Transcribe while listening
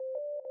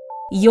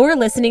You're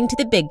listening to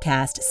the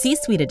Bigcast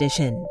C-Suite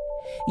Edition,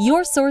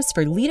 your source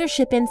for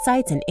leadership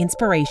insights and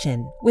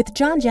inspiration with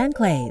John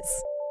Janclays.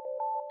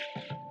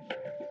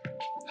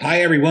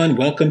 Hi, everyone.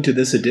 Welcome to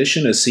this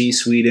edition of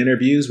C-Suite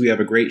Interviews. We have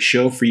a great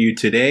show for you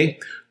today.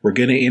 We're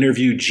going to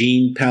interview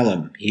Gene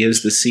Pelham. He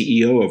is the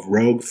CEO of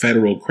Rogue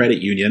Federal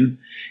Credit Union.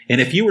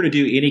 And if you were to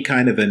do any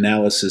kind of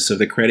analysis of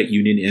the credit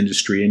union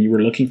industry and you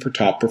were looking for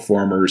top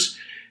performers,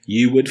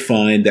 you would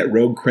find that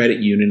Rogue Credit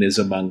Union is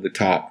among the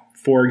top.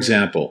 For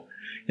example,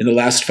 in the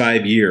last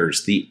 5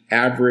 years, the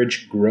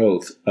average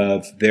growth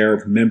of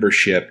their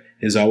membership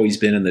has always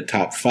been in the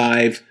top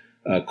 5.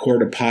 Core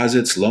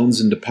deposits,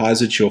 loans and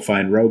deposits, you'll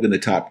find Rogue in the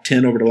top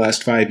 10 over the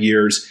last 5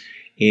 years.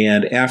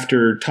 And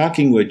after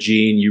talking with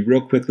Gene, you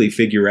real quickly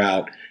figure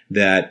out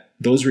that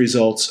those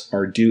results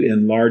are due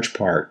in large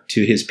part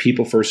to his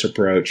people-first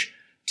approach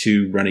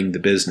to running the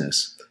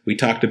business. We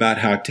talked about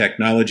how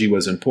technology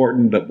was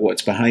important, but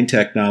what's behind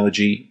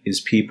technology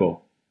is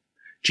people.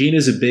 Gene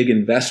is a big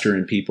investor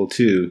in people,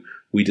 too.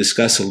 We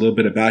discuss a little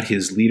bit about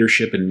his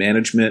leadership and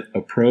management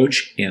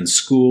approach and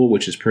school,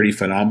 which is pretty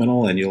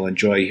phenomenal and you'll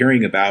enjoy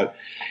hearing about.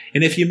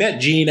 And if you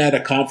met Gene at a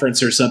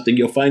conference or something,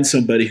 you'll find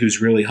somebody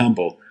who's really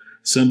humble,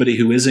 somebody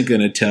who isn't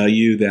going to tell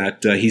you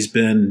that he's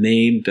been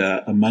named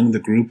among the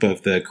group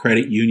of the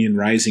Credit Union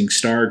Rising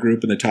Star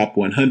Group in the top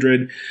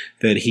 100,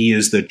 that he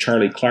is the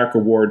Charlie Clark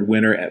Award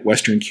winner at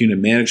Western CUNA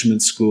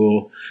Management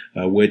School,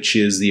 which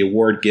is the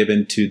award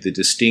given to the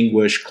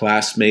distinguished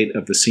classmate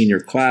of the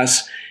senior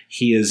class.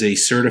 He is a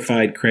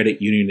certified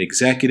credit union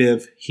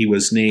executive. He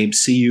was named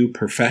CU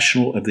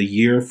Professional of the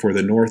Year for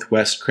the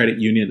Northwest Credit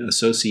Union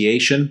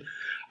Association.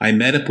 I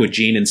met up with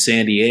Gene in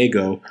San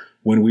Diego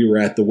when we were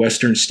at the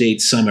Western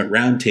States Summit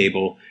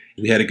Roundtable.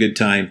 We had a good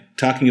time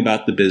talking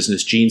about the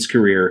business, Gene's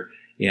career,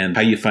 and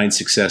how you find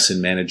success in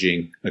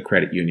managing a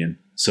credit union.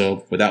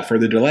 So without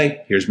further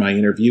delay, here's my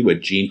interview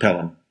with Gene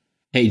Pelham.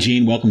 Hey,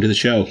 Gene, welcome to the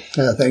show.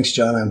 Thanks,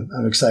 John.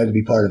 I'm excited to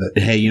be part of it.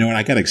 Hey, you know what?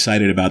 I got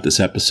excited about this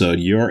episode.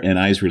 Your and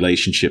I's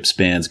relationship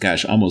spans,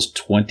 almost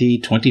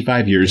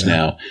 25 years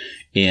now.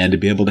 And to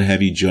be able to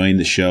have you join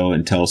the show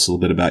and tell us a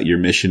little bit about your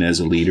mission as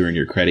a leader in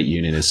your credit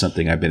union is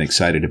something I've been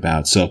excited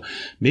about. So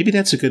maybe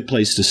that's a good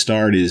place to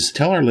start, is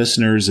tell our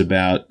listeners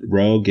about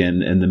Rogue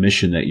and the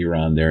mission that you're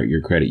on there at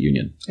your credit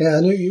union. Yeah,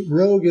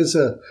 Rogue is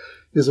a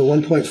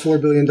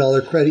 $1.4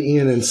 billion credit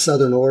union in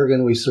Southern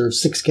Oregon. We serve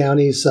 6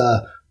 counties,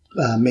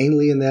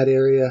 mainly in that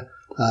area,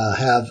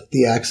 have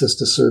the access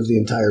to serve the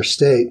entire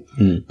state.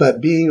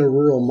 But being a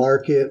rural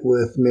market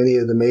with many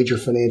of the major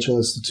financial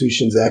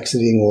institutions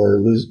exiting or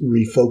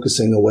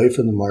refocusing away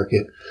from the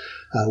market,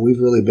 we've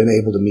really been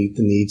able to meet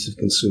the needs of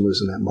consumers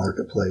in that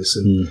marketplace.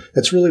 And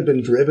that's really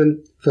been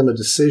driven from a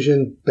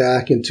decision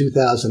back in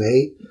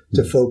 2008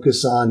 to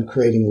focus on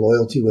creating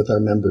loyalty with our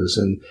members.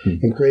 And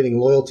creating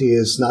loyalty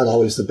is not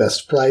always the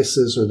best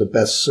prices or the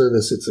best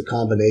service. It's a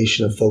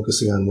combination of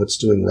focusing on what's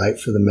doing right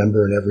for the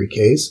member in every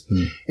case.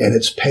 And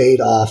it's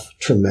paid off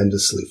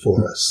tremendously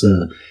for us.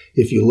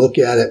 If you look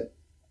at it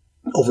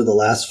over the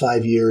last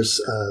 5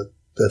 years,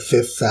 the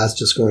 5th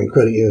fastest growing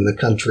credit union in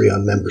the country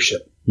on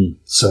membership.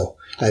 So,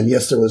 and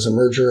yes, there was a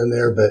merger in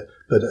there, but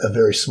a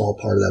very small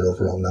part of that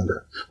overall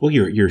number. Well,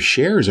 your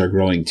shares are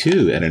growing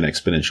too at an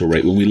exponential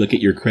rate. When we look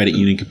at your credit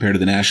union compared to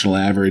the national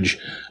average,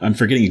 I'm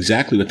forgetting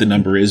exactly what the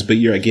number is, but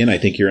I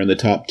think you're in the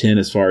top 10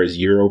 as far as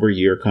year over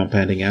year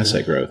compounding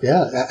asset growth.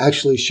 Yeah,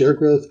 actually share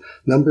growth,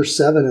 number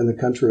 7 in the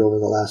country over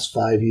the last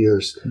 5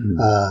 years,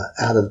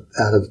 out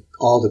of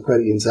all the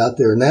credit unions out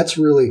there. And that's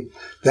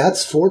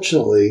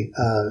fortunately,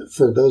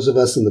 for those of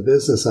us in the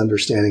business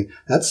understanding,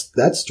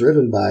 that's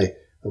driven by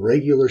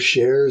regular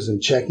shares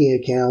and checking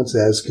accounts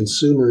as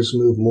consumers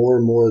move more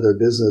and more of their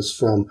business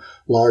from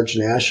large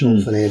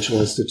national financial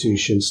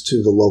institutions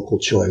to the local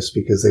choice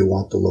because they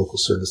want the local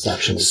service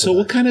option. So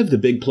what kind of the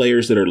big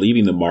players that are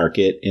leaving the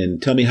market,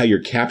 and tell me how you're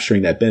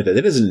capturing that benefit?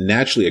 That doesn't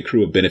naturally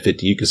accrue a benefit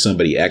to you because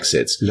somebody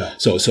exits. No.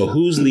 So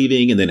who's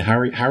leaving, and then how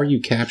are you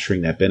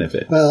capturing that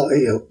benefit? Well,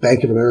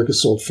 Bank of America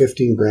sold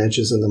 15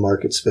 branches in the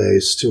market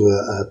space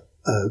to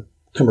a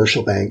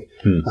commercial bank.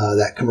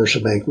 That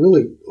commercial bank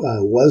really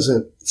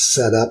wasn't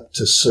set up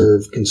to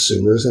serve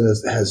consumers and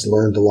has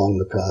learned along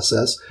the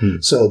process.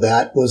 So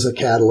that was a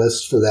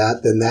catalyst for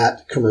that. Then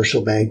that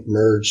commercial bank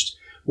merged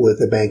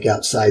with a bank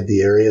outside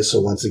the area. So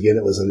once again,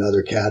 it was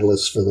another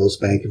catalyst for those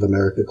Bank of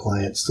America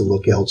clients to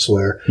look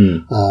elsewhere.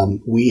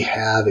 We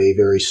have a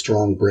very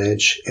strong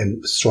branch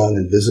and strong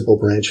and visible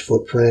branch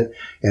footprint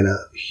and a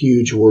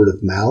huge word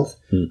of mouth.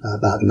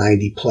 About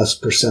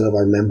 90+% of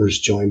our members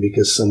join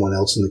because someone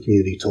else in the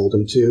community told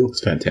them to.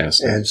 It's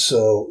fantastic. And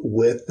so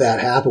with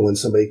that happen, when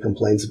somebody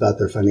complains about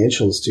their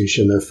financial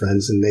institution, their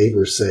friends and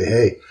neighbors say,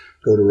 hey,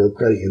 go to Rogue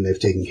Credit Union. They've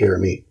taken care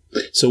of me.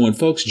 So when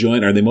folks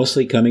join, are they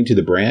mostly coming to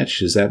the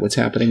branch? Is that what's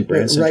happening?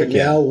 Right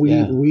now,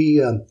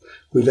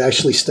 we've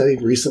actually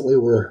studied recently.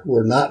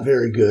 We're not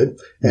very good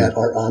at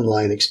our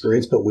online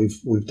experience, but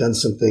we've done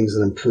some things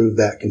and improved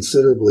that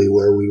considerably.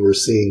 Where we were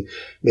seeing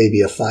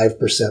maybe a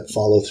 5%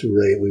 follow through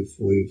rate,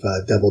 we've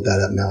doubled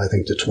that up now, I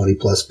think, to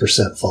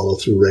 20+% follow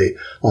through rate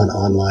on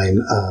online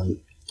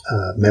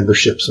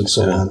memberships and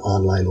so on,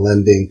 online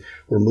lending.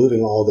 We're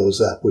moving all those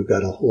up. We've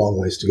got a long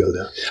ways to go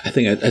there. I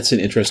think that's an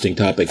interesting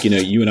topic.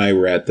 You and I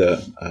were at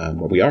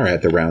we are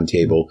at the round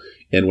table,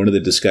 and one of the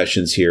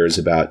discussions here is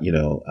about,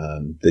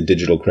 the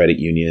digital credit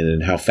union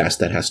and how fast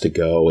that has to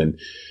go. And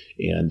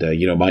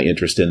my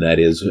interest in that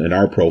is in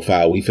our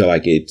profile, we feel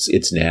like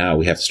it's now.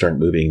 We have to start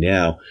moving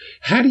now.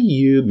 How do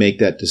you make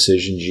that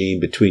decision, Gene,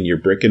 between your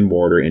brick and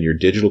mortar and your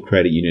digital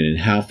credit union, and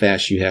how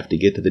fast you have to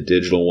get to the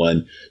digital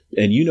one?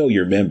 And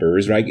your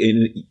members, right?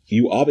 And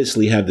you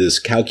obviously have this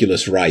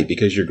calculus right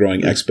because you're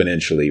growing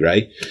exponentially,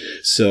 right?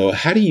 So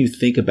how do you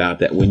think about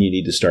that when you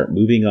need to start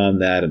moving on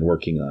that and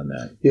working on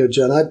that?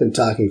 John, I've been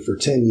talking for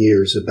 10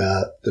 years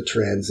about the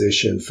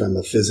transition from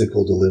a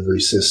physical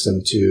delivery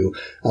system to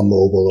a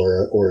mobile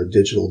or a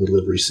digital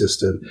delivery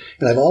system.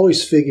 And I've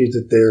always figured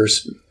that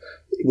there's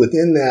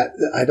within that,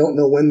 I don't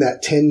know when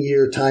that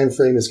 10-year time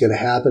frame is going to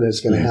happen.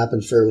 It's going to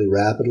happen fairly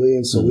rapidly.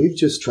 And so we've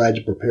just tried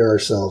to prepare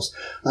ourselves,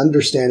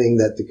 understanding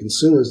that the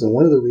consumers, and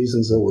one of the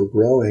reasons that we're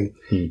growing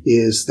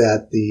is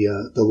that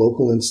the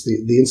local,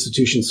 the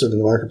institutions serving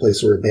the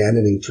marketplace are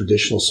abandoning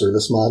traditional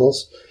service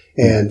models.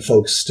 And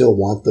folks still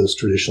want those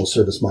traditional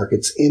service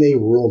markets in a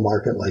rural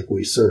market like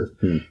we serve.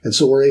 And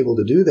so we're able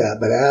to do that.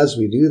 But as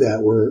we do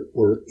that,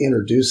 we're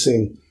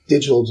introducing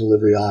digital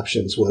delivery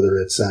options, whether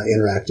it's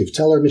interactive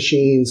teller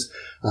machines,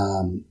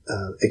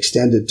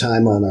 extended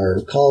time on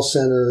our call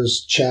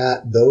centers,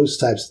 chat, those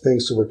types of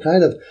things. So we're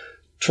kind of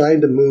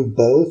trying to move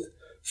both,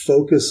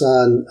 focus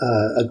on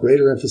a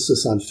greater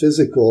emphasis on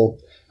physical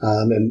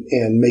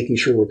and making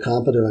sure we're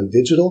competent on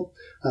digital.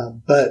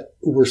 But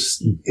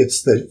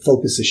it's the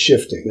focus is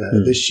shifting.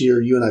 This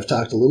year, you and I've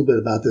talked a little bit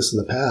about this in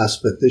the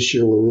past, but this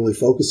year we're really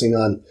focusing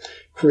on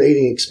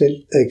creating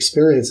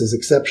experiences,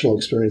 exceptional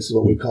experiences,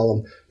 what we call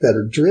them, that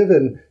are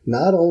driven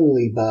not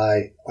only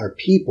by our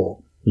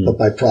people, but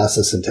by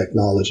process and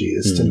technology,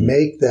 is to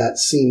make that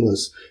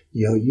seamless.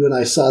 You and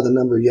I saw the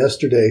number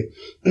yesterday.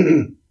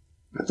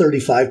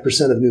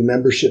 35% of new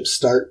memberships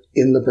start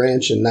in the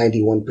branch and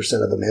 91%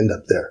 of them end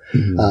up there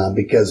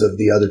because of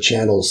the other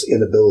channels'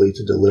 inability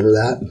to deliver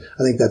that.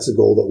 I think that's a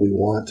goal that we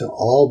want to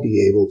all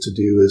be able to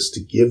do, is to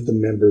give the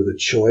member the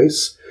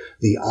choice,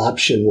 the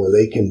option where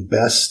they can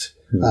best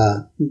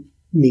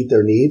meet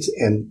their needs.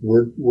 And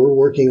we're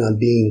working on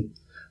being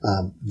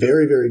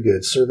very, very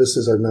good. Service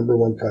is our number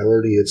one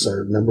priority. It's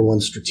our number one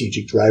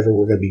strategic driver.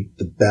 We're going to be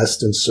the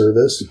best in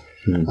service,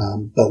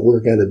 but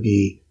we're going to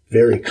be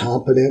very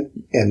competent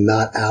and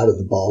not out of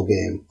the ball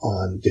game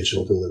on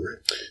digital delivery.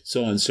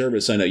 So on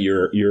service, I know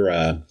you're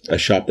a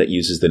shop that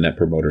uses the Net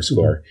Promoter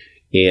Score.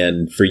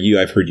 And for you,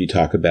 I've heard you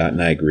talk about,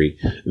 and I agree,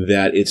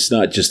 that it's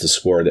not just the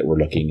score that we're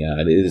looking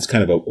at. It's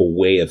kind of a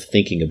way of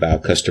thinking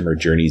about customer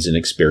journeys and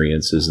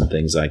experiences and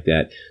things like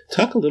that.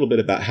 Talk a little bit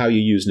about how you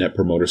use Net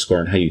Promoter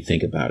Score and how you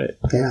think about it.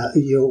 Yeah,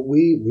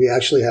 we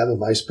actually have a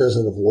vice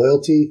president of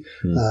loyalty.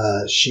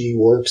 She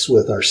works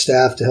with our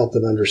staff to help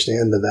them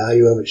understand the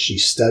value of it. She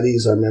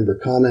studies our member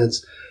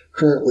comments.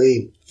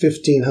 Currently,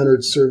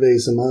 1,500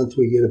 surveys a month.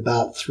 We get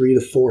about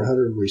 300 to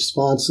 400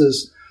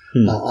 responses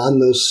on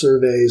those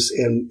surveys.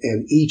 And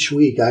each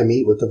week I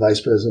meet with the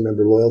vice president of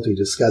member loyalty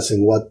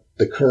discussing what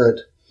the current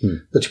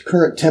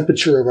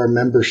temperature of our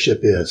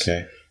membership is.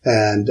 Okay.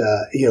 And,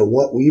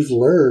 what we've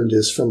learned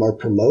is from our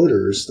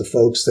promoters, the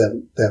folks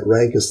that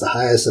rank us the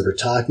highest, that are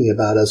talking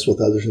about us with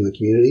others in the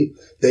community,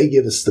 they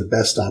give us the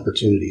best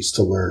opportunities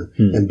to learn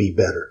and be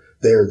better.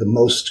 They're the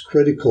most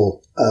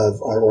critical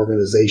of our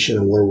organization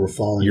and where we're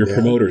falling Your down.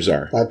 promoters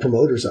are. Our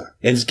promoters are.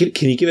 And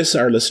can you give us,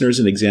 our listeners,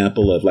 an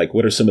example of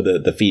what are some of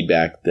the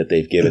feedback that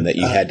they've given that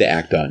you had to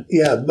act on?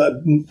 Yeah,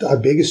 but our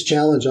biggest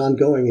challenge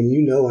ongoing, and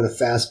in a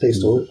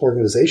fast-paced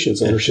organization,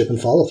 is ownership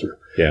and follow-through.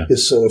 Yeah.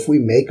 Is so if we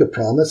make a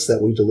promise,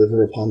 that we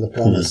deliver upon the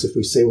promise. If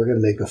we say we're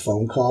going to make a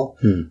phone call,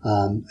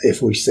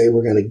 if we say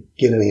we're going to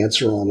get an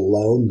answer on a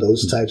loan,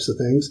 those types of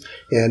things,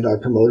 and our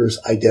promoters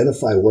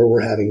identify where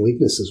we're having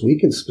weaknesses. We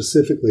can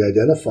specifically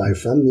identify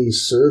from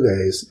these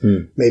surveys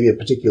maybe a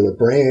particular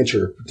branch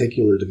or a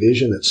particular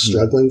division that's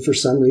struggling for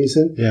some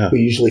reason. Yeah.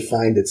 We usually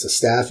find it's a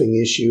staffing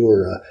issue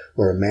or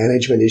a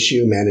management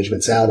issue.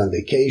 Management's out on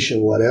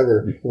vacation,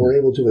 whatever. We're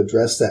able to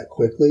address that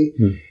quickly.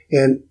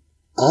 And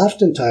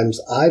oftentimes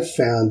I've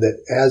found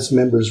that as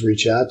members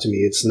reach out to me,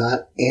 it's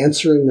not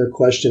answering their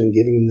question and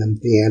giving them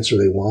the answer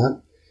they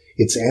want.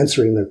 It's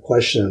answering their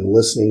question and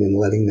listening and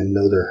letting them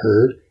know they're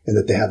heard and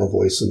that they have a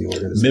voice in the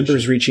organization.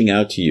 Members reaching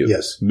out to you.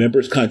 Yes.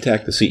 Members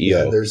contact the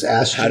CEO. Yeah, there's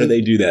Ask Gene. How do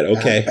they do that?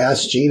 Okay.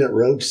 Ask Gene at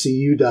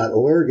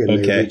roguecu.org, and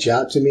they reach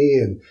out to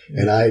me,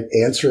 and I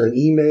answer an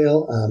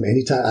email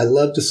anytime. I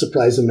love to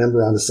surprise a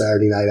member on a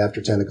Saturday night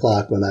after 10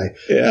 o'clock when I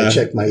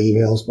check my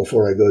emails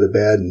before I go to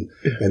bed,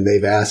 and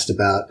they've asked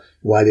about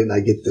why didn't I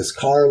get this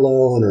car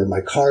loan, or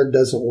my card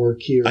doesn't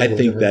work here? I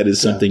think that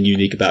is something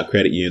unique about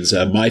credit unions.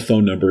 My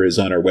phone number is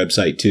on our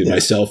website too, my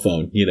cell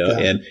phone,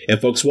 and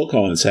folks will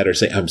call on Saturday and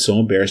say, I'm so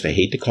embarrassed. I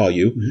hate to call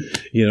you.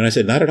 And I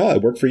said, not at all. I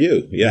work for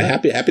you.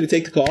 Happy to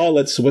take the call.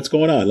 What's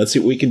going on? Let's see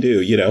what we can do,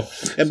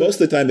 and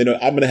most of the time they know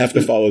I'm going to have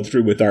to follow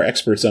through with our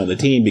experts on the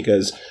team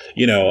because,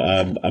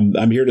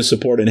 I'm here to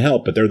support and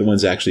help, but they're the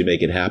ones that actually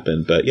make it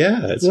happen. But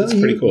it's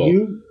pretty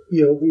cool.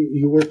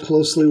 You work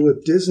closely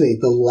with Disney.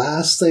 The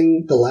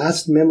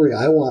last memory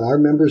I want our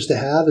members to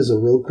have is a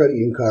Rogue Credit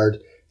Union card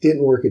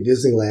didn't work at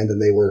Disneyland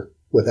and they were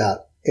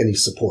without any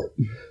support.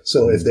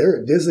 So if they're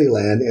at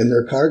Disneyland and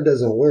their card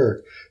doesn't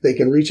work, they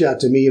can reach out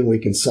to me and we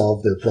can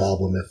solve their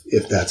problem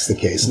if that's the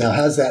case. Now,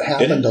 has that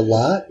happened a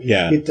lot?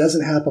 Yeah. It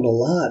doesn't happen a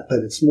lot, but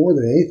it's more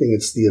than anything,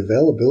 it's the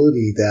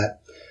availability that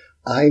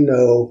I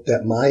know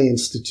that my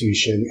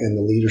institution and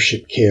the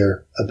leadership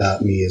care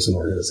about me as an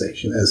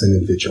organization, as an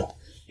individual.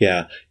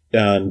 Yeah.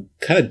 Kind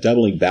of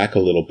doubling back a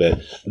little bit,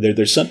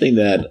 there's something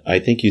that I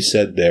think you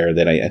said there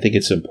that I think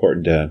it's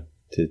important to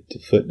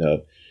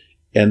footnote.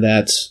 And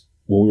that's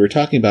when we were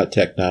talking about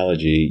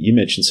technology, you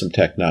mentioned some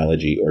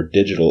technology or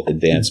digital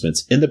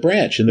advancements in the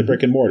branch, in the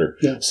brick and mortar.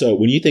 Yeah. So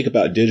when you think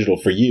about digital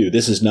for you,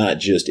 it's not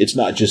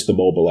just the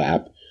mobile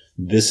app.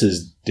 This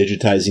is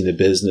digitizing the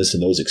business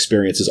and those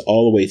experiences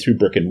all the way through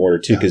brick and mortar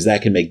too, because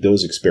that can make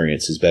those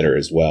experiences better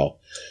as well.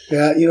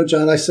 Yeah.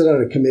 John, I sit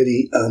on a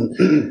committee,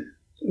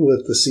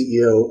 with the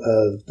CEO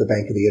of the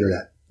Bank of the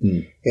Internet.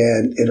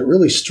 And it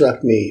really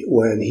struck me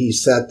when he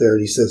sat there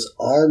and he says,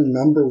 our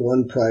number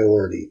one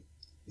priority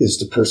is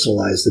to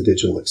personalize the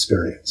digital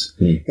experience.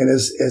 And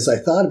as I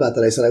thought about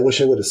that, I said, I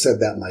wish I would have said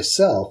that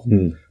myself.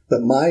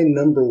 But my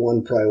number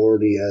one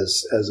priority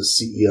as a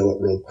CEO at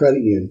Rogue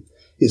Credit Union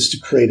is to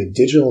create a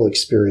digital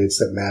experience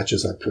that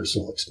matches our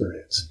personal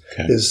experience,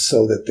 is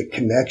so that the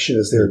connection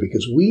is there,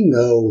 because we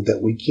know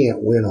that we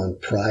can't win on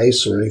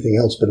price or anything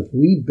else. But if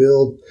we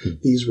build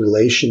these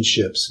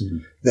relationships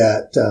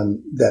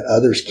that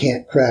others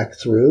can't crack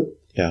through,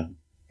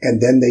 and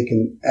then they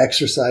can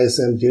exercise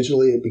them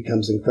digitally, it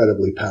becomes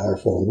incredibly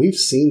powerful. And we've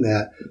seen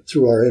that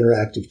through our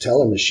interactive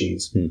teller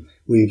machines.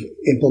 We've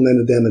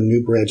implemented them in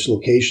new branch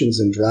locations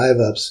and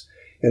drive-ups.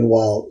 And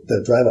while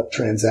the drive-up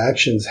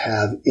transactions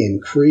have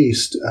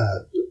increased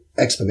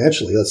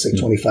exponentially, let's say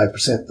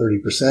 25%,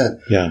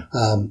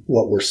 30%,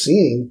 what we're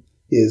seeing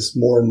is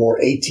more and more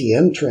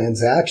ATM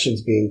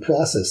transactions being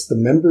processed. The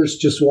members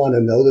just want to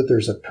know that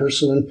there's a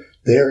person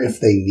there if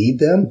they need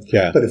them.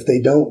 But if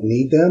they don't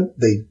need them,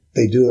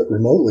 they do it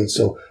remotely.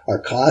 So our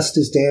cost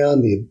is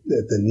down.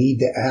 The need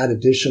to add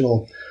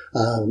additional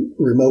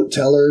remote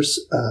tellers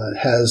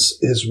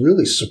has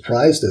really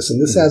surprised us.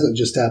 And this hasn't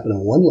just happened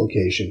in one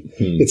location.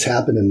 It's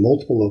happened in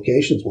multiple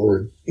locations where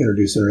we're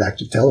introducing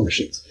interactive teller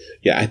machines.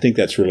 Yeah, I think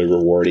that's really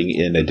rewarding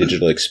in a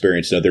digital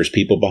experience. Now, there's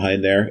people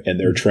behind there, and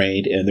they're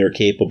trained, and they're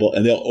capable,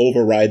 and they'll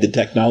override the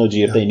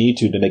technology if they need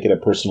to make it a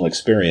personal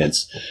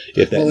experience,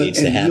 if that needs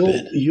to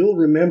happen. You'll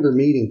remember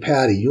meeting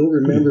Patty. You'll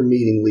remember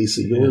meeting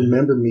Lisa. You'll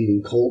remember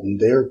meeting Colton.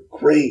 They're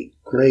great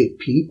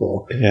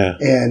people.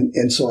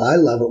 And so I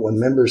love it when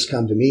members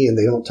come to me and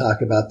they don't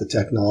talk about the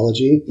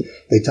technology.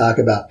 They talk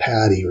about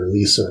Patty or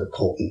Lisa or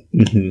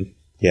Colton.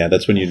 Yeah,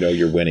 that's when you know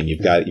you're winning.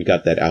 You've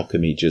got that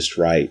alchemy just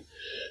right.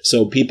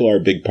 So people are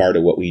a big part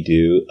of what we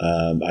do.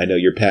 I know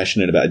you're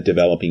passionate about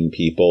developing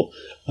people.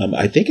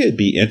 I think it'd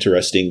be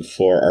interesting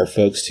for our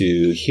folks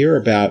to hear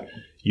about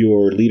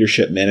your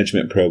leadership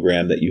management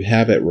program that you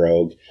have at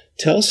Rogue.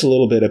 Tell us a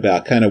little bit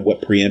about kind of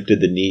what preempted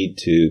the need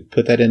to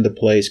put that into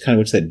place, kind of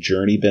what's that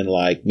journey been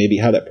like, maybe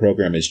how that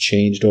program has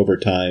changed over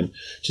time.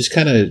 Just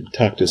kind of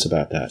talk to us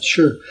about that.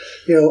 Sure.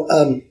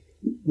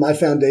 My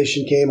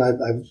foundation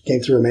I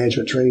came through a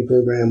management training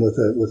program with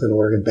an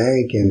Oregon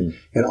bank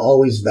and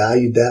always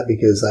valued that,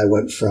 because I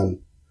went from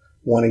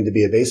wanting to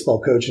be a baseball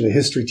coach and a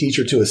history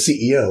teacher to a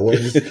CEO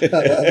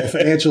of a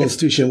financial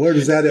institution. Where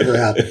does that ever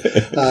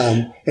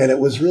happen? And it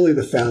was really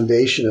the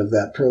foundation of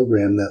that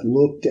program that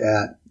looked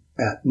at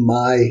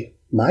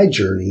my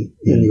journey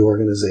in the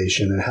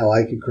organization and how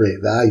I could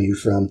create value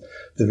from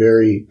the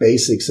very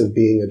basics of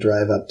being a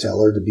drive-up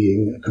teller to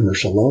being a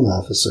commercial loan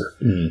officer.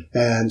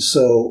 And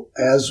so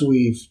as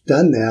we've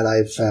done that,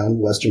 I've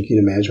found Western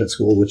Kingdom Management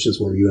School, which is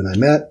where you and I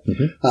met,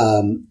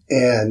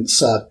 and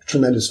saw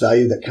tremendous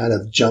value that kind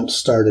of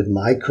jump-started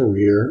my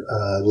career,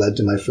 led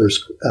to my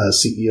first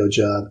CEO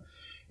job.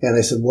 And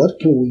I said, what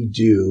can we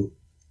do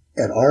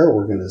at our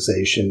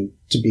organization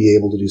to be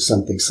able to do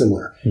something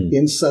similar?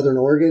 In Southern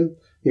Oregon,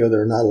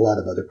 there are not a lot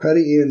of other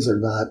credit unions. There are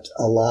not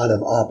a lot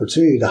of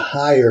opportunity to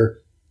hire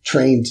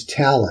trained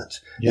talent.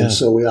 And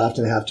so we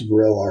often have to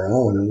grow our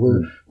own. And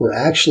we're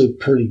actually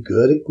pretty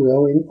good at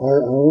growing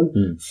our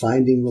own,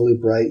 finding really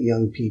bright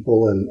young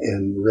people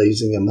and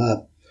raising them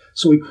up.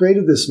 So we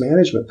created this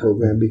management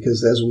program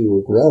because as we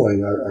were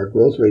growing, our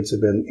growth rates have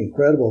been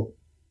incredible.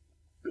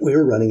 We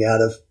were running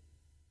out of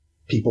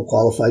people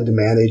qualified to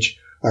manage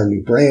our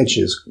new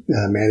branches,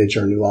 manage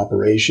our new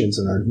operations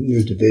and our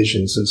new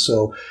divisions. And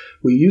so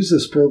we use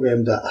this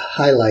program to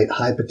highlight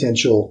high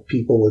potential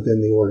people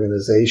within the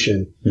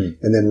organization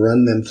and then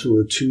run them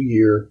through a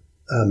 2-year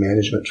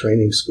management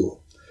training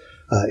school.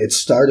 It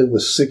started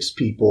with 6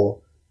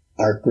 people.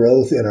 Our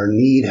growth and our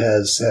need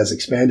has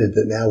expanded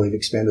that now we've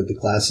expanded the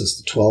classes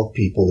to 12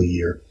 people a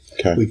year.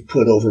 Okay. We've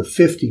put over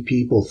 50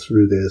 people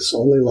through this,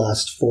 only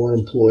lost 4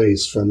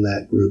 employees from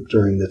that group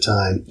during the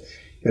time.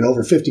 And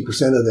over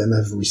 50% of them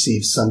have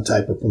received some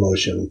type of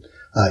promotion,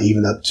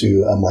 even up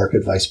to a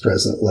market vice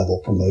president level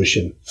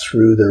promotion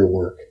through their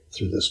work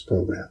through this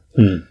program.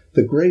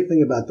 The great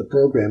thing about the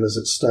program is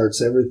it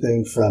starts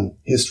everything from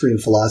history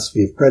and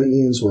philosophy of credit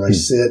unions, where I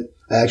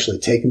actually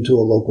take them to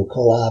a local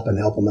co-op and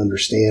help them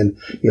understand,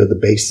 the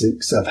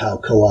basics of how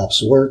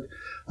co-ops work,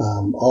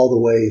 all the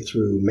way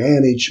through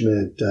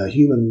management,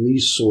 human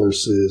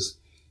resources,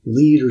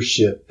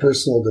 leadership,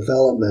 personal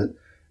development,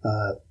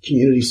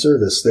 community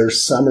service. Their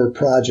summer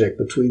project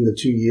between the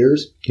 2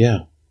 years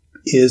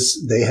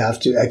is they have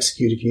to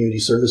execute a community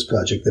service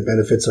project that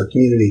benefits our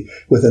community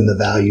within the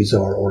values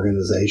of our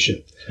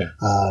organization. Okay.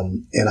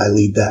 And I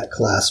lead that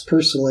class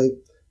personally.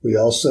 We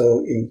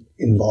also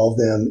involve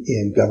them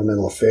in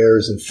governmental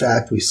affairs. In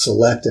fact, we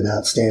select an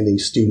outstanding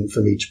student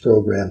from each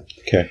program.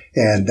 Okay.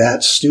 And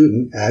that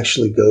student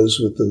actually goes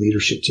with the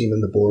leadership team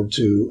and the board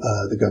to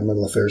the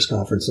Governmental Affairs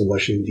Conference in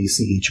Washington,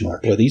 D.C. each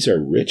March. Well, these are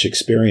rich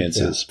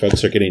experiences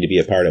folks are getting to be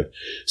a part of.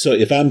 So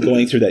if I'm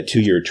going through that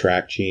 2-year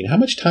track, Gene, how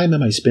much time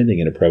am I spending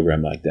in a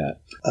program like that?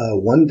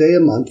 1 day a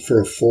month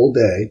for a full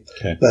day.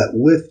 Okay. But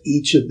with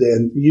each of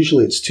them,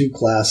 usually it's 2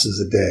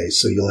 classes a day.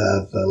 So you'll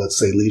have, let's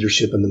say,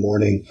 leadership in the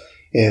morning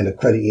and a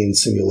credit union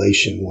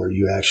simulation where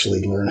you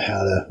actually learn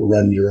how to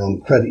run your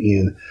own credit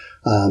union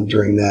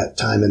during that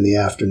time in the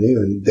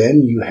afternoon.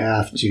 Then you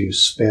have to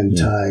spend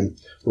time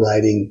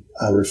writing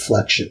a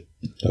reflection.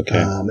 Okay.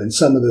 And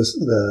some of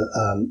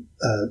the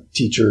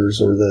teachers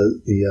or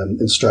the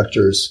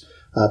instructors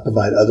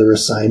provide other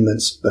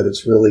assignments, but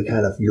it's really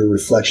kind of your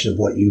reflection of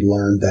what you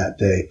learned that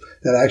day.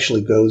 That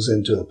actually goes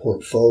into a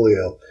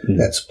portfolio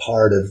that's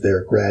part of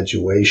their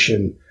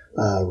graduation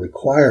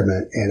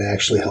requirement and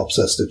actually helps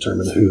us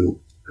determine who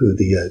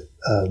the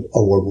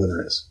award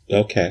winner is.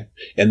 Okay.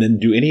 And then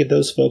do any of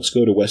those folks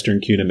go to Western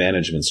CUNA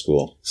Management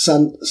School?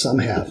 Some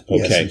have. Okay.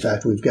 Yes. In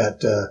fact, we've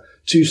got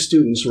 2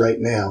 students right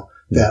now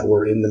that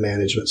were in the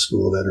management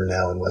school that are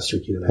now in Western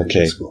CUNA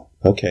Management School.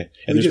 Okay.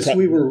 And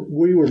we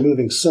were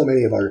moving so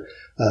many of our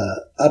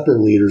upper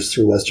leaders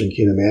through Western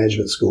CUNA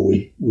Management School.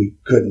 We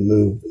couldn't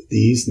move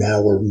these.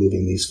 Now we're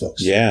moving these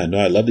folks. Yeah, no,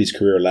 I love these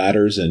career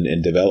ladders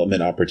and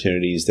development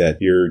opportunities that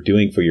you're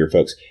doing for your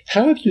folks.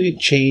 How have you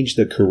changed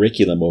the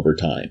curriculum over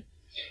time?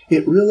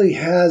 It really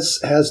has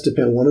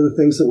depended. One of the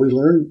things that we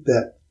learned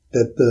that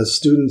the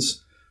students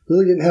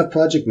really didn't have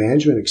project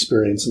management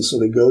experience, and so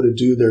they go to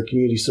do their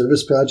community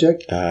service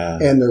project,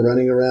 and they're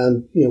running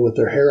around, with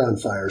their hair on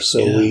fire.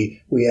 So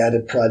we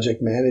added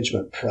project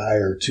management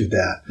prior to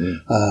that.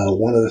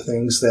 One of the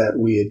things that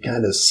we had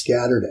kind of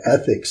scattered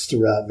ethics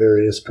throughout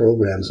various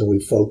programs, and we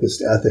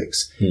focused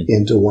ethics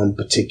into one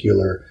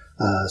particular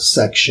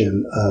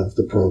section of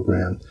the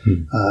program.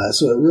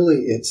 So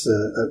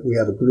we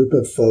have a group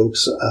of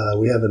folks.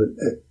 We have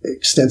an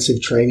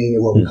extensive training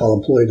in what we call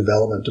employee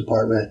development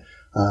department.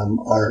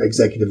 Our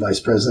executive vice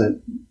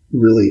president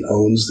really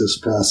owns this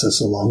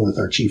process along with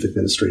our chief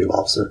administrative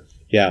officer.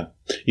 Yeah.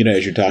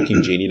 As you're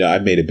talking, Gene,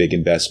 I've made a big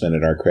investment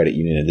in our credit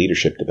union and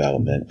leadership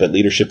development, but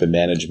leadership and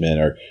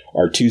management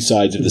are 2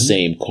 sides of the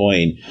same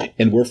coin.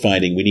 And we're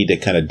finding we need to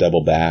kind of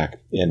double back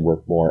and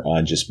work more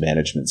on just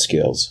management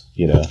skills,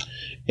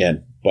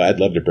 But I'd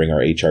love to bring our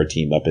HR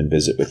team up and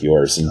visit with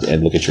yours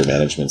and look at your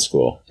management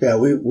school. Yeah,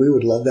 we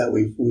would love that.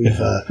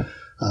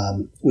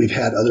 We've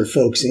had other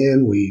folks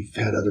in. We've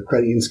had other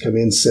credit unions come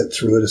in, sit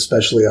through it,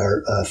 especially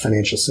our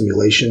financial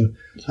simulation,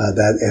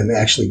 and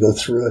actually go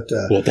through it.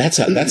 Well, that's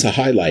a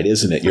highlight,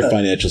 isn't it? Your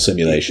financial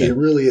simulation. It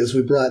really is.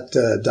 We brought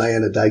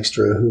Diana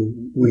Dykstra,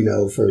 who we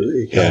know for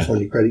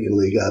California Credit Union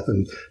League, up,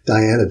 and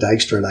Diana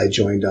Dykstra and I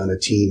joined on a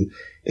team,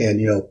 and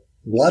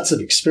lots of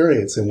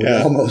experience, and we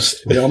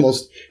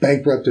almost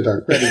bankrupted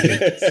our credit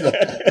union.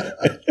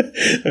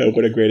 So.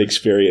 What a great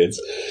experience.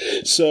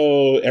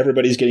 So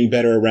everybody's getting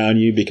better around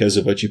you because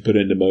of what you put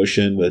into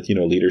motion with,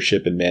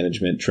 leadership and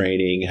management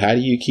training. How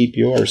do you keep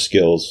your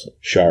skills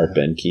sharp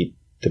and keep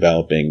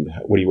developing?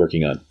 What are you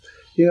working on?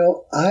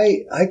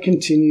 I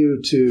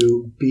continue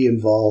to be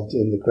involved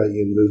in the credit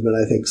union movement.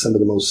 I think some of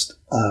the most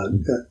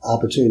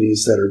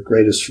opportunities that are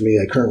greatest for me,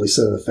 I currently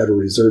sit on the Federal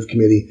Reserve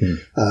Committee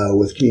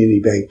with community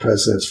bank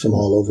presidents from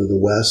all over the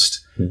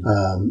West.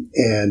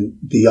 And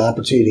the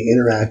opportunity to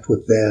interact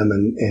with them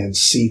and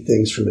see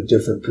things from a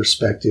different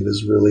perspective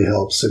has really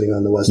helped. Sitting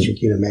on the Western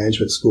CUNA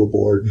Management School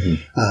Board,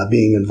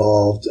 being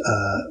involved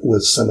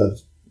with some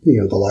of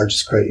the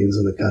largest credit unions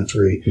in the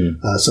country,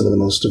 some of the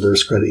most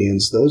diverse credit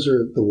unions. Those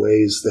are the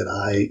ways that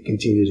I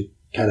continue to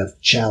kind of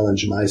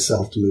challenge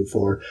myself to move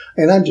forward.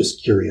 And I'm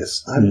just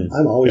curious.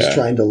 I'm always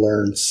trying to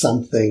learn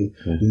something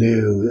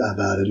new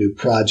about a new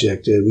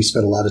project. We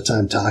spent a lot of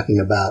time talking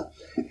about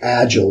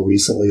agile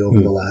recently over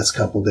the last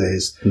couple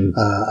days.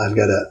 I've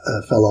got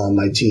a fellow on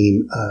my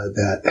team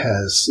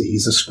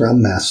he's a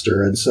Scrum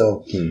Master, and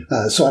so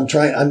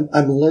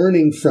I'm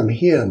learning from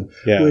him.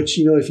 Yeah. Which,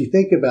 if you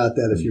think about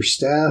that, if your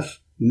staff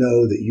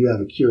know that you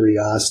have a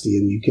curiosity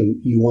and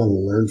you want to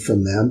learn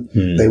from them,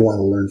 they want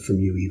to learn from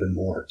you even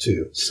more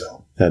too.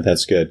 So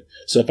that's good.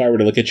 So if I were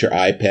to look at your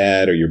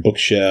iPad or your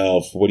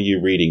bookshelf, what are you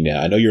reading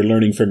now? I know you're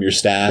learning from your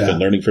staff and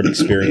learning from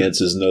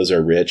experiences, and those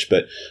are rich,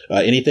 but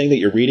anything that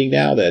you're reading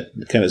now that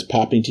kind of is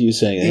popping to you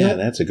saying, yeah,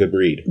 that's a good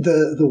read?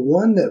 The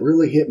one that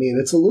really hit me, and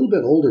it's a little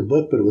bit older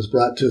book, but it was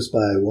brought to us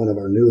by one of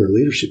our newer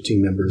leadership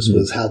team members,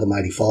 was How the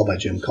Mighty Fall by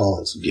Jim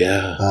Collins.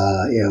 Yeah.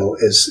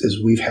 As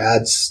we've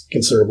had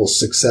considerable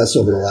success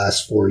over the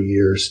last 4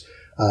 years,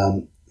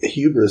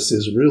 hubris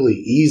is really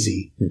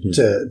easy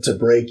to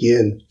break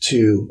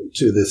into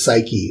the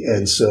psyche.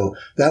 And so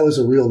that was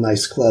a real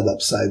nice club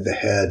upside the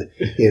head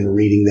in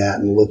reading that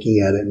and looking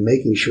at it and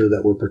making sure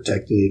that we're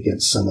protecting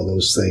against some of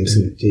those things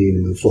and continuing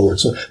to move forward.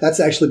 So that's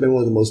actually been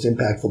one of the most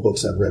impactful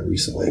books I've read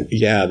recently.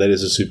 Yeah, that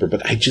is a super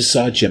book. I just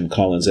saw Jim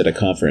Collins at a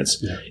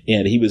conference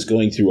and he was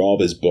going through all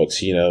of his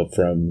books,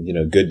 from,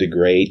 Good to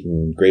Great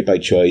and Great by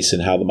Choice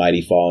and How the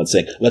Mighty Fall, and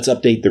saying, let's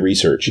update the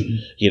research,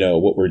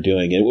 what we're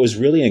doing. And it was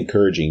really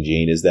encouraging,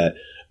 Gene, is that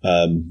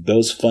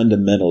those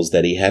fundamentals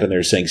that he had in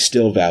there saying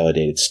still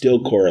validated,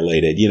 still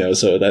correlated,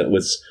 so that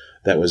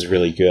was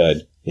really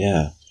good.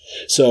 Yeah.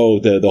 So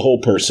the whole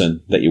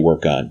person that you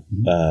work on.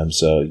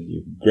 So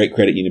great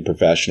credit union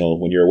professional.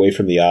 When you're away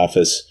from the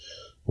office,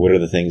 what are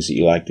the things that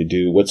you like to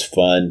do? What's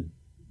fun?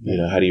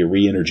 How do you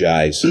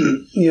re-energize?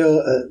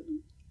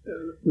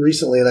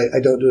 Recently, and I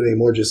don't do it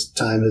anymore, just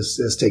time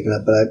has taken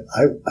up, but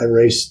I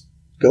raced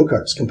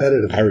go-karts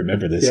competitively. I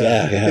remember this.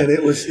 Yeah. And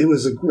it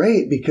was a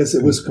great because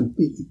it was,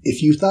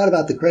 if you thought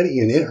about the credit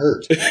union, it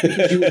hurt.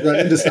 You would run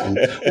into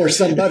something or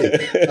somebody.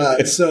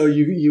 So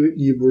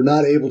you were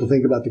not able to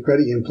think about the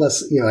credit union.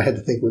 Plus, I had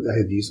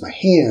to use my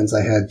hands.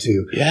 I had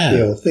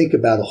to, think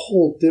about a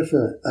whole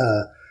different,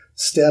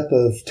 step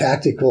of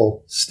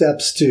tactical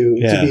steps to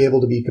be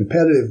able to be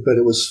competitive. But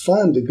it was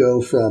fun to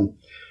go from,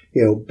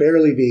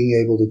 barely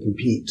being able to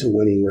compete to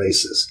winning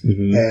races.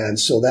 And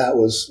so that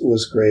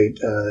was great.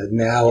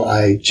 Now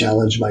I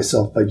challenge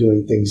myself by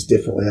doing things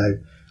differently.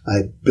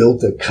 I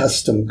built a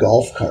custom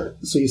golf cart.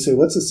 So you say,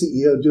 what's a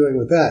CEO doing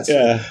with that?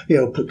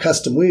 So, put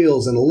custom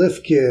wheels and a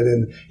lift kit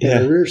and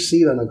a rear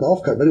seat on a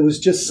golf cart. But it was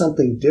just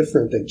something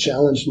different that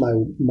challenged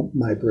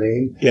my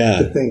brain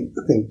to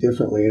think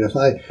differently. And if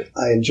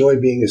I enjoy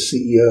being a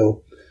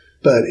CEO,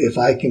 but if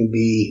I can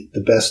be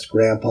the best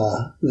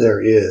grandpa there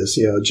is,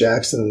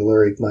 Jackson and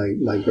Lurie,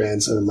 my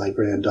grandson and my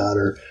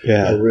granddaughter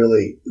are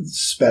really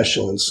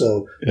special. And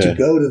so to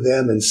go to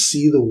them and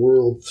see the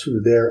world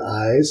through their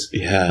eyes,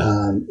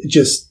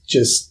 just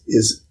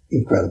is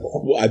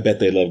incredible. Well, I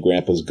bet they love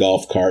Grandpa's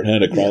golf cart,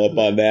 to crawl up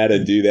on that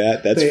and do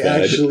that. That's they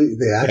fun.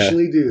 They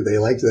actually do. They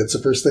like to. That's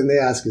the first thing they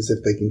ask is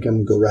if they can come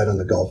and go ride on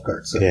the golf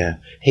cart. So. Yeah.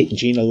 Hey,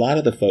 Gene, a lot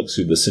of the folks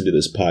who listen to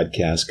this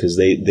podcast, because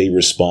they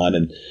respond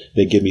and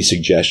they give me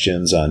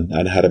suggestions on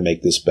how to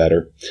make this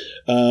better,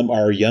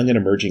 are young and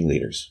emerging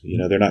leaders.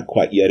 They're not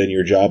quite yet in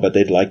your job, but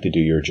they'd like to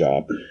do your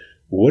job.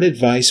 What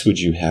advice would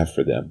you have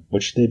for them?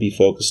 What should they be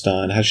focused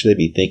on? How should they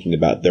be thinking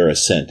about their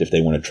ascent if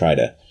they want to try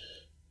to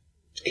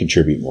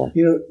contribute more?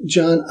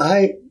 John,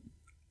 I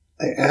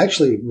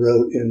actually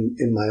wrote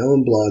in my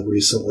own blog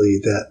recently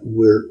that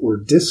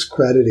we're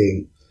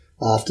discrediting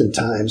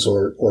oftentimes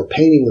or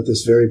painting with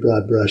this very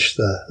broad brush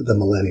the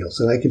millennials.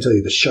 And I can tell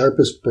you the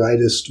sharpest,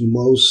 brightest,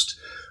 most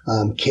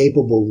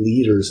capable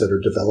leaders that are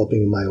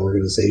developing in my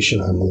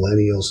organization are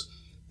millennials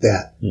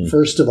that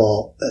first of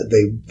all,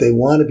 they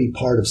want to be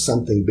part of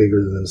something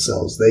bigger than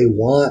themselves. They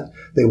want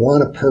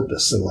a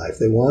purpose in life.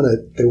 They want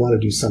to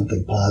do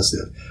something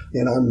positive.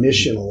 And our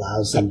mission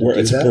allows them to do that.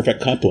 It's a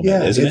perfect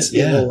compliment, isn't it?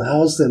 It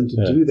allows them to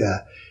do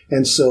that.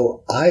 And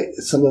so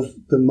some of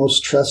the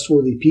most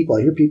trustworthy people,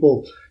 I hear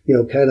people,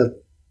 kind of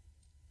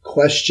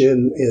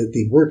question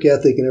the work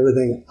ethic and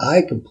everything.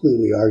 I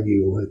completely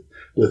argue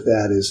with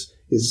that is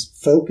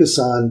focus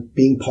on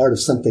being part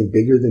of something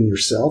bigger than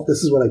yourself.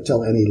 This is what I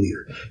tell any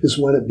leader, is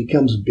when it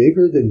becomes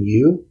bigger than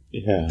you,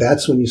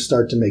 that's when you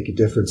start to make a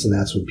difference, and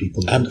that's when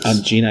people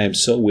notice. Gene, I am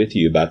so with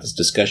you about this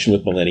discussion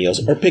with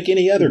millennials, or pick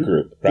any other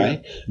group,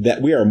 right?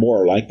 That we are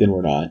more alike than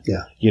we're not.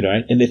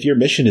 And if your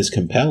mission is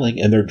compelling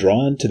and they're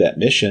drawn to that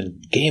mission,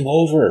 game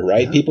over,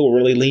 right? People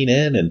really lean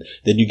in, and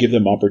then you give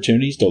them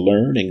opportunities to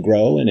learn and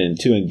grow and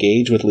to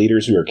engage with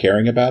leaders who are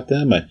caring about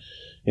them.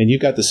 And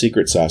you've got the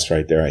secret sauce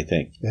right there, I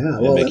think.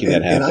 Yeah, well,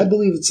 and I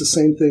believe it's the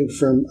same thing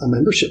from a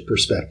membership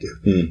perspective,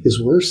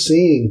 is we're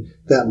seeing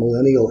that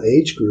millennial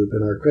age group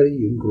in our credit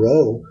union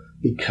grow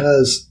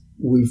because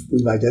we've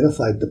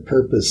identified the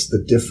purpose,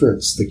 the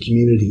difference, the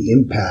community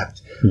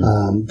impact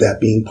that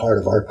being part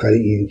of our credit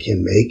union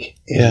can make.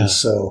 And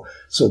so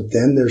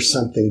then there's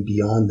something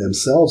beyond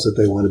themselves that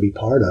they want to be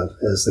part of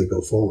as they go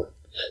forward.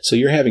 So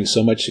you're having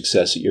so much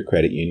success at your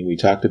credit union. We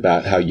talked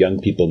about how young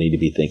people need to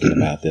be thinking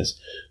about this.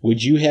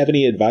 Would you have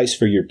any advice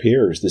for your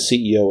peers, the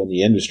CEO in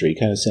the industry,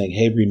 kind of saying,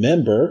 hey,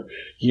 remember,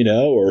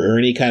 or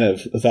any kind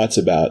of thoughts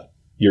about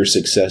your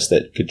success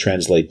that could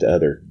translate to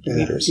other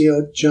leaders?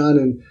 John,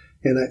 and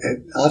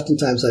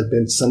oftentimes I've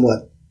been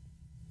somewhat,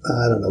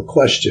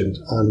 questioned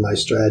on my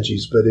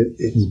strategies, but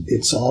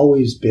it's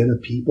always been a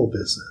people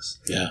business.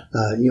 Yeah.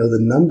 The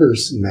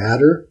numbers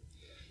matter.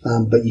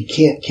 But you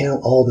can't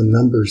count all the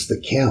numbers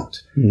that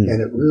count.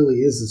 And it really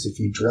is if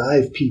you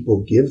drive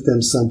people, give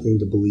them something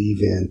to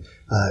believe in,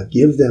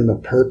 give them a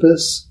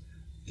purpose,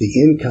 the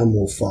income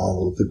will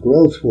follow, the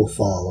growth will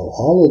follow.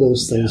 All of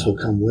those things will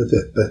come with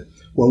it. But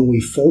when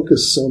we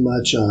focus so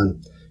much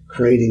on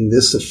creating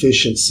this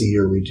efficiency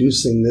or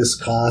reducing this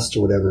cost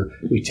or whatever,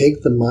 we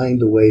take the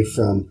mind away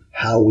from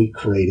how we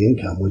create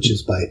income, which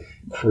is by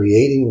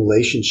creating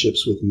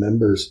relationships with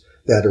members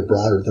that are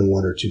broader than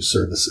one or two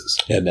services.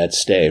 And that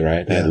stay,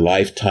 right? That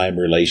lifetime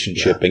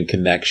relationship and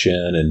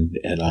connection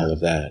and all of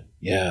that.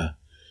 Yeah.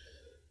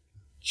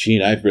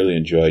 Gene, I've really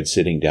enjoyed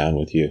sitting down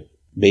with you.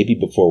 Maybe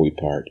before we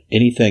part,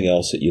 anything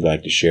else that you'd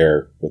like to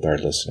share with our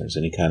listeners?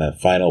 Any kind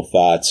of final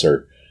thoughts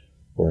or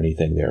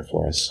anything there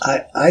for us?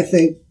 I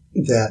think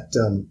that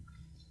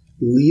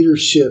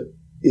leadership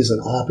is an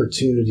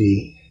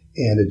opportunity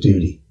and a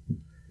duty.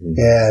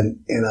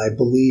 And I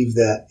believe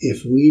that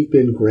if we've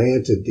been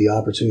granted the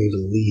opportunity to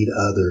lead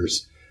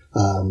others,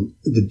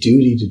 the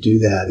duty to do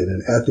that in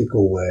an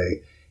ethical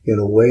way, in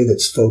a way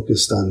that's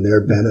focused on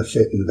their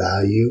benefit and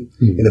value.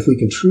 And if we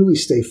can truly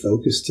stay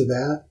focused to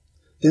that,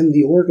 then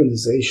the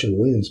organization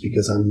wins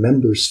because our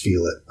members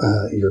feel it,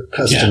 your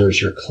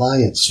customers, your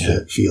clients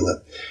feel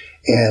it.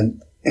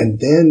 And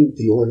then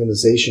the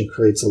organization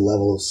creates a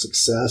level of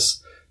success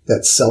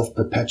that's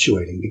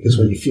self-perpetuating because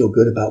when you feel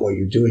good about what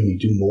you're doing, you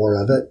do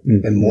more of it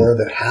and more of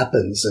it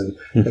happens. And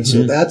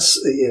so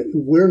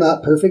we're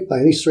not perfect by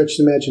any stretch of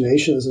the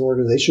imagination as an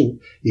organization.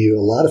 A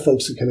lot of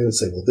folks that come in and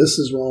say, well, this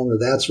is wrong or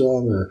that's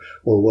wrong or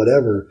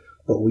whatever.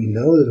 But we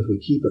know that if we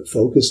keep it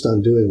focused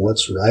on doing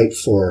what's right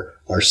for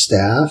our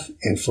staff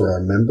and for our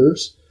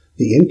members,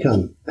 the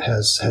income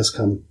has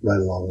come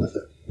right along with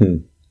it.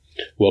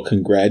 Well,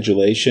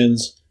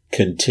 congratulations.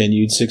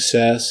 Continued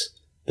success.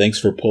 Thanks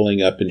for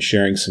pulling up and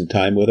sharing some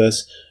time with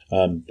us.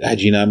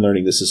 Gene, I'm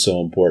learning this is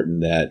so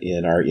important that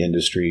in our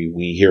industry,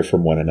 we hear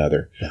from one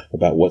another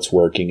about what's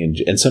working.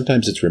 And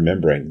sometimes it's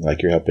remembering,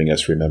 like you're helping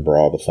us remember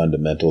all the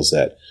fundamentals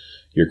that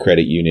your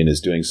credit union is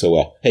doing so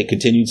well. Hey,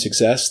 continued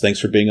success. Thanks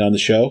for being on the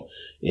show.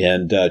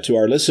 And to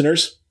our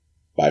listeners,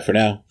 bye for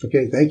now.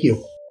 Okay, thank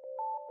you.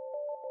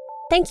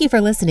 Thank you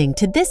for listening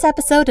to this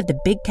episode of the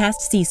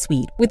BigCast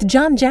C-Suite with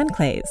John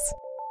Janclays.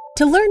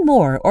 To learn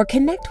more or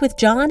connect with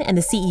John and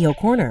the CEO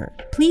Corner,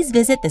 please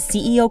visit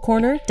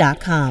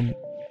theceocorner.com.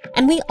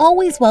 And we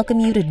always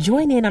welcome you to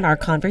join in on our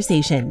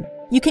conversation.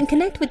 You can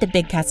connect with the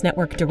BigCast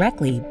Network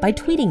directly by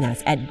tweeting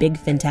us at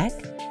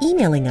BigFintech,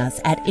 emailing us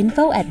at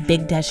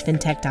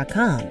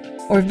info@big-fintech.com,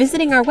 or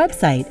visiting our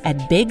website at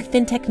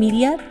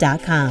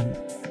bigfintechmedia.com.